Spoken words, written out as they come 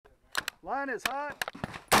Line is hot.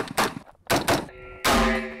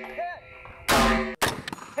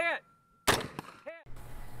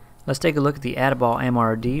 Let's take a look at the Atibal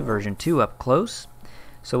MRD version 2 up close.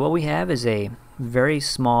 So what we have is a very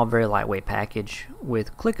small, very lightweight package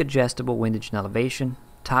with click adjustable windage and elevation,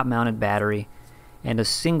 top mounted battery, and a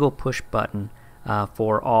single push button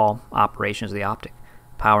for all operations of the optic.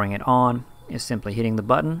 Powering it on is simply hitting the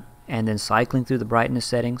button, and then cycling through the brightness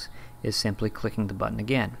settings is simply clicking the button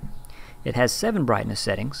again. It has 7 brightness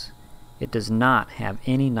settings. It does not have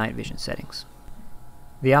any night vision settings.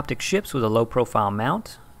 The optic ships with a low profile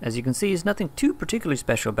mount. As you can see, there's nothing too particularly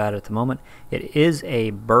special about it at the moment. It is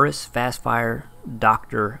a Burris Fastfire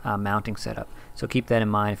Doctor mounting setup, so keep that in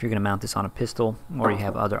mind if you're going to mount this on a pistol or you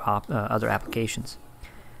have other applications.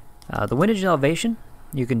 The windage and elevation,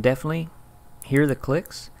 you can definitely hear the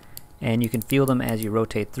clicks, and you can feel them as you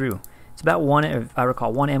rotate through. It's about if I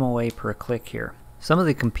recall, 1 MOA per click here. Some of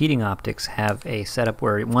the competing optics have a setup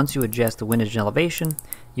where once you adjust the windage and elevation,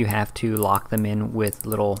 you have to lock them in with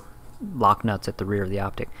little lock nuts at the rear of the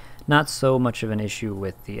optic. Not so much of an issue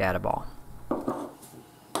with the Atibal.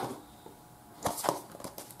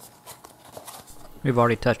 We've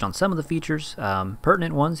already touched on some of the features.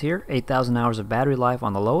 Pertinent ones here: 8,000 hours of battery life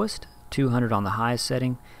on the lowest, 200 on the highest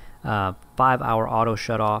setting, 5-hour auto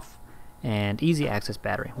shut off, and easy access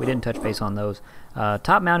battery. We didn't touch base on those.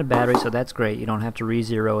 Top mounted battery, so that's great. You don't have to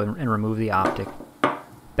re-zero and remove the optic.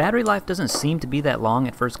 Battery life doesn't seem to be that long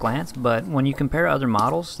at first glance, but when you compare other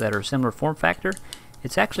models that are similar form factor,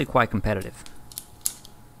 it's actually quite competitive.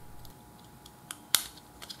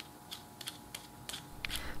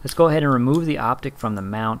 Let's go ahead and remove the optic from the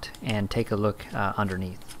mount and take a look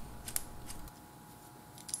underneath.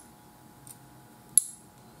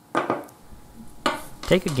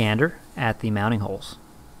 Take a gander at the mounting holes.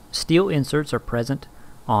 Steel inserts are present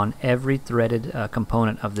on every threaded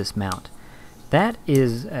component of this mount. That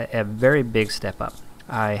is a very big step up.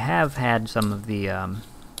 I have had some of the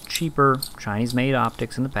cheaper Chinese-made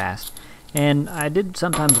optics in the past, and I did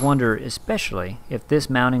sometimes wonder, especially if this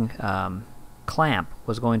mounting clamp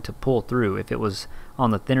was going to pull through. If it was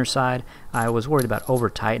on the thinner side, I was worried about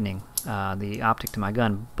over-tightening the optic to my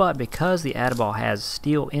gun, but because the Atibal has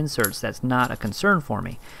steel inserts, that's not a concern for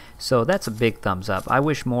me. So that's a big thumbs up. I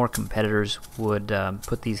wish more competitors would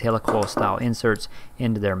put these helicoil style inserts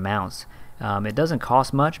into their mounts. It doesn't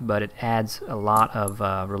cost much, but it adds a lot of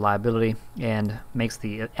reliability and makes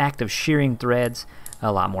the act of shearing threads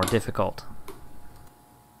a lot more difficult.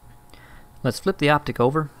 Let's flip the optic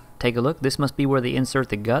over. Take a look. This must be where they insert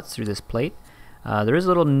the guts through this plate. There is a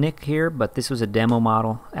little nick here, but this was a demo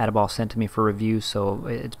model Atibal sent to me for review, so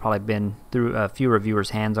it's probably been through a few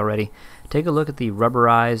reviewers' hands already. Take a look at the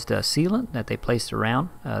rubberized sealant that they placed around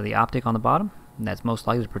the optic on the bottom. And that's most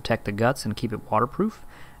likely to protect the guts and keep it waterproof.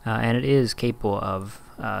 And it is capable of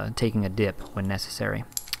taking a dip when necessary.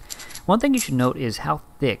 One thing you should note is how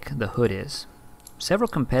thick the hood is. Several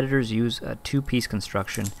competitors use a 2-piece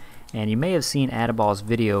construction, and you may have seen Atibal's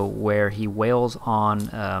video where he wails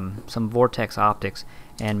on some Vortex optics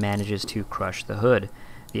and manages to crush the hood.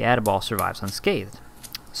 The Atibal survives unscathed.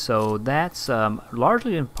 So that's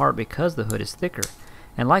largely in part because the hood is thicker.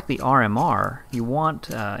 And like the RMR, you want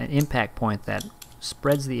an impact point that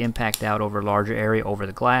spreads the impact out over a larger area over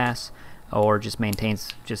the glass, or just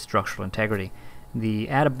maintains just structural integrity. The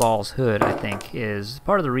Atibal's hood, I think, is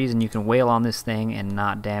part of the reason you can wail on this thing and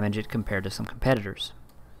not damage it compared to some competitors.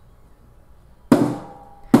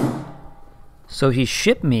 So he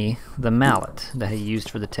shipped me the mallet that he used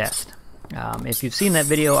for the test. If you've seen that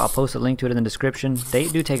video, I'll post a link to it in the description.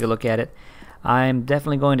 Do take a look at it. I'm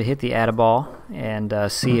definitely going to hit the Atibal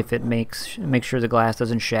and see if it make sure the glass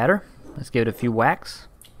doesn't shatter. Let's give it a few whacks.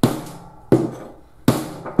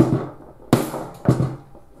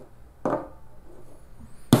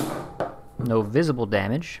 No visible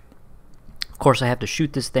damage. Of course, I have to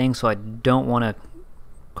shoot this thing, so I don't want to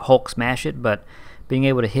Hulk smash it, but being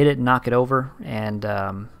able to hit it, knock it over, and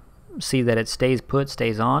see that it stays put,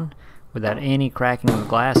 stays on, without any cracking of the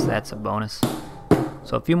glass, that's a bonus.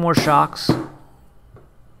 So a few more shocks,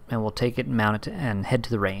 and we'll take it and mount it and head to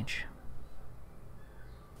the range.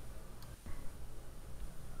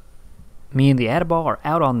 Me and the Atibal are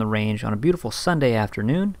out on the range on a beautiful Sunday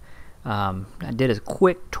afternoon. I did a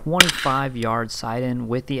quick 25-yard sight-in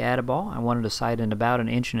with the Atibal. I wanted to sight in about 1.5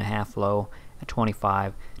 inches low at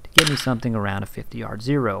 25 to give me something around a 50-yard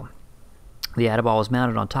zero. The Atibal was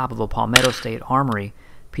mounted on top of a Palmetto State Armory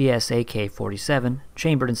PSA K-47,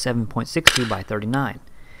 chambered in 7.62 by 39.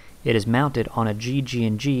 It is mounted on a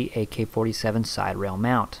GG&G AK-47 side rail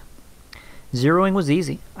mount. Zeroing was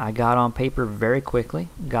easy. I got on paper very quickly,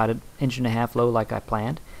 got 1.5 inches low like I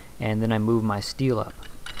planned, and then I move my steel up.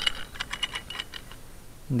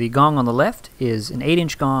 The gong on the left is an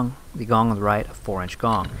 8-inch gong, the gong on the right a 4-inch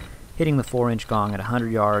gong. Hitting the 4-inch gong at 100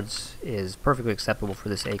 yards is perfectly acceptable for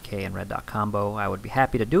this AK and red dot combo. I would be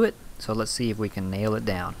happy to do it, so let's see if we can nail it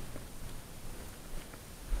down.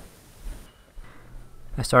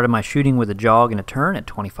 I started my shooting with a jog and a turn at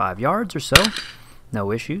 25 yards or so.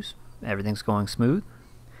 No issues. Everything's going smooth.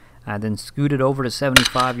 I then scooted over to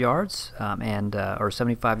 75 yards or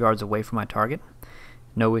 75 yards away from my target.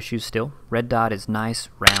 No issues still. Red dot is nice,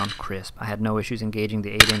 round, crisp. I had no issues engaging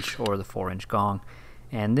the 8-inch or the 4-inch gong.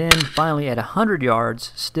 And then finally at 100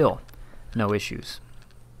 yards, still no issues.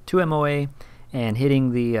 2 MOA and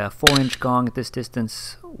hitting the 4-inch gong at this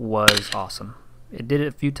distance was awesome. It did it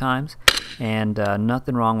a few times, and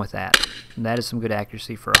nothing wrong with that. That is some good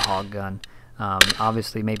accuracy for a hog gun.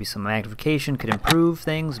 Obviously maybe some magnification could improve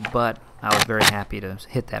things, but I was very happy to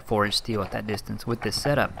hit that 4-inch steel at that distance with this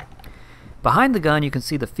setup. Behind the gun you can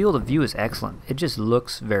see the field of view is excellent. It just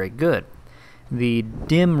looks very good. The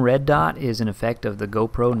dim red dot is an effect of the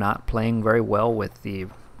GoPro not playing very well with the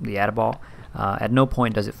Atibal. At no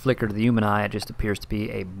point does it flicker to the human eye, it just appears to be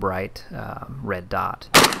a bright red dot.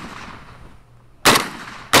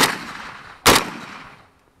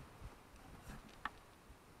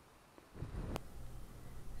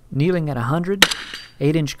 Kneeling at 100,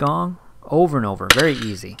 8-inch gong, over and over, very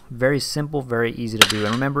easy, very simple, very easy to do.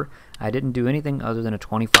 And remember, I didn't do anything other than a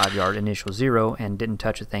 25-yard initial zero and didn't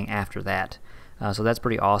touch a thing after that. So that's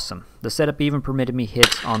pretty awesome. The setup even permitted me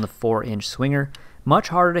hits on the 4-inch swinger. Much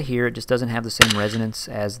harder to hear, it just doesn't have the same resonance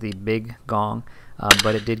as the big gong,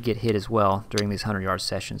 but it did get hit as well during these 100-yard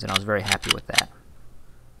sessions, and I was very happy with that.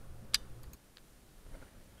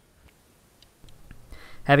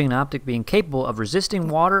 Having an optic being capable of resisting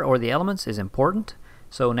water or the elements is important,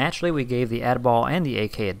 so naturally we gave the Atibal and the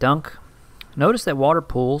AK a dunk. Notice that water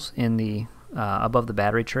pools in the above the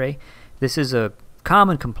battery tray. This is a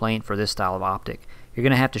common complaint for this style of optic. You're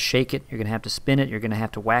going to have to shake it, you're going to have to spin it, you're going to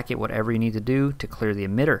have to whack it, whatever you need to do to clear the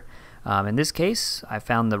emitter. In this case, I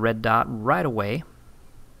found the red dot right away.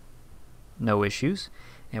 No issues.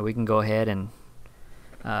 And we can go ahead and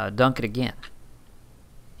dunk it again.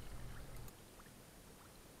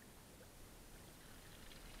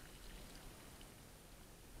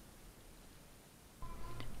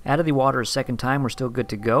 Out of the water a second time, we're still good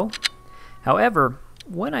to go. However,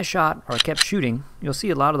 when I shot, or kept shooting, you'll see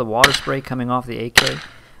a lot of the water spray coming off the AK.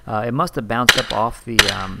 It must have bounced up off the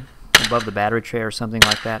above the battery tray or something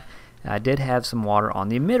like that. I did have some water on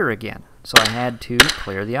the emitter again, so I had to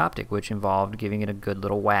clear the optic, which involved giving it a good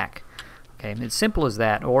little whack. Okay, it's simple as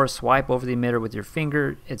that, or swipe over the emitter with your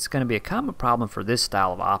finger. It's going to be a common problem for this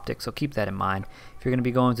style of optic, so keep that in mind. If you're going to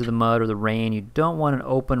be going through the mud or the rain, you don't want an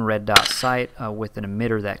open red dot sight with an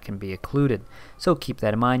emitter that can be occluded. So keep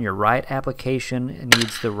that in mind. Your right application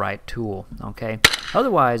needs the right tool. Okay.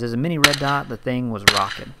 Otherwise, as a mini red dot, the thing was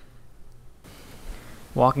rocking.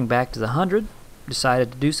 Walking back to the 100,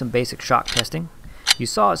 decided to do some basic shock testing. You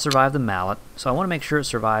saw it survive the mallet, so I want to make sure it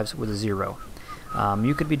survives with a 0.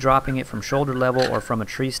 You could be dropping it from shoulder level or from a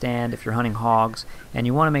tree stand if you're hunting hogs, and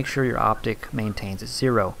you want to make sure your optic maintains its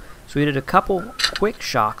 0. So we did a couple quick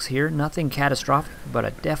shocks here, nothing catastrophic, but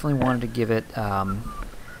I definitely wanted to give it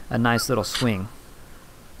a nice little swing.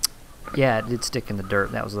 Yeah, it did stick in the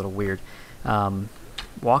dirt. That was a little weird.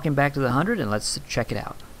 Walking back to the 100, and let's check it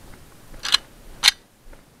out.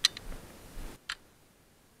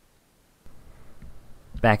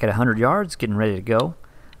 Back at 100 yards, getting ready to go.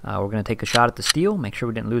 We're going to take a shot at the steel, make sure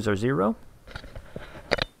we didn't lose our 0.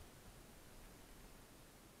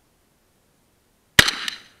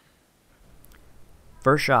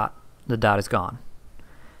 First shot, the dot is gone.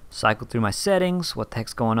 Cycle through my settings, what the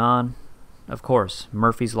heck's going on? Of course,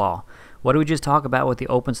 Murphy's Law. What did we just talk about with the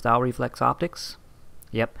open style reflex optics?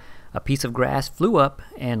 Yep, a piece of grass flew up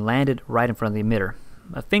and landed right in front of the emitter.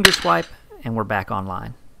 A finger swipe, and we're back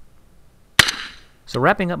online. So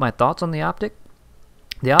wrapping up my thoughts on the optic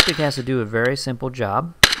has to do a very simple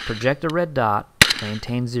job. Project a red dot,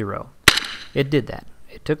 maintain 0. It did that.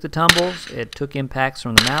 It took the tumbles, it took impacts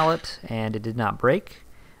from the mallet, and it did not break,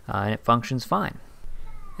 and it functions fine.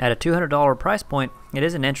 At a $200 price point, it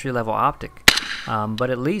is an entry-level optic, but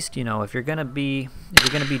at least, you know, if you're gonna be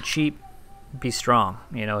cheap, be strong.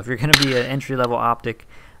 You know, if you're gonna be an entry-level optic,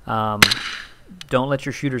 don't let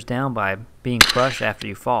your shooters down by being crushed after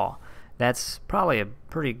you fall. That's probably a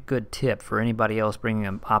pretty good tip for anybody else bringing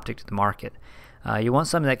an optic to the market. You want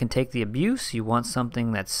something that can take the abuse. You want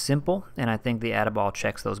something that's simple, and I think the Atibal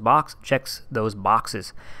checks those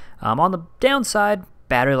boxes. On the downside,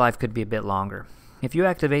 battery life could be a bit longer. If you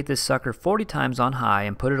activate this sucker 40 times on high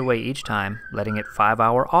and put it away each time, letting it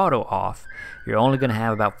 5-hour auto off, you're only going to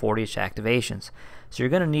have about 40-ish activations. So you're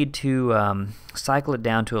going to need to cycle it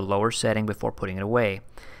down to a lower setting before putting it away.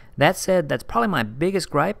 That said, that's probably my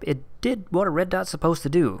biggest gripe. It did what a red dot's supposed to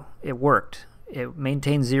do. It worked. It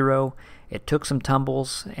maintained 0. It took some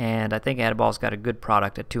tumbles, and I think Atibal's got a good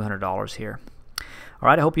product at $200 here.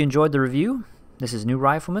 Alright, I hope you enjoyed the review. This is New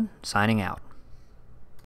Rifleman, signing out.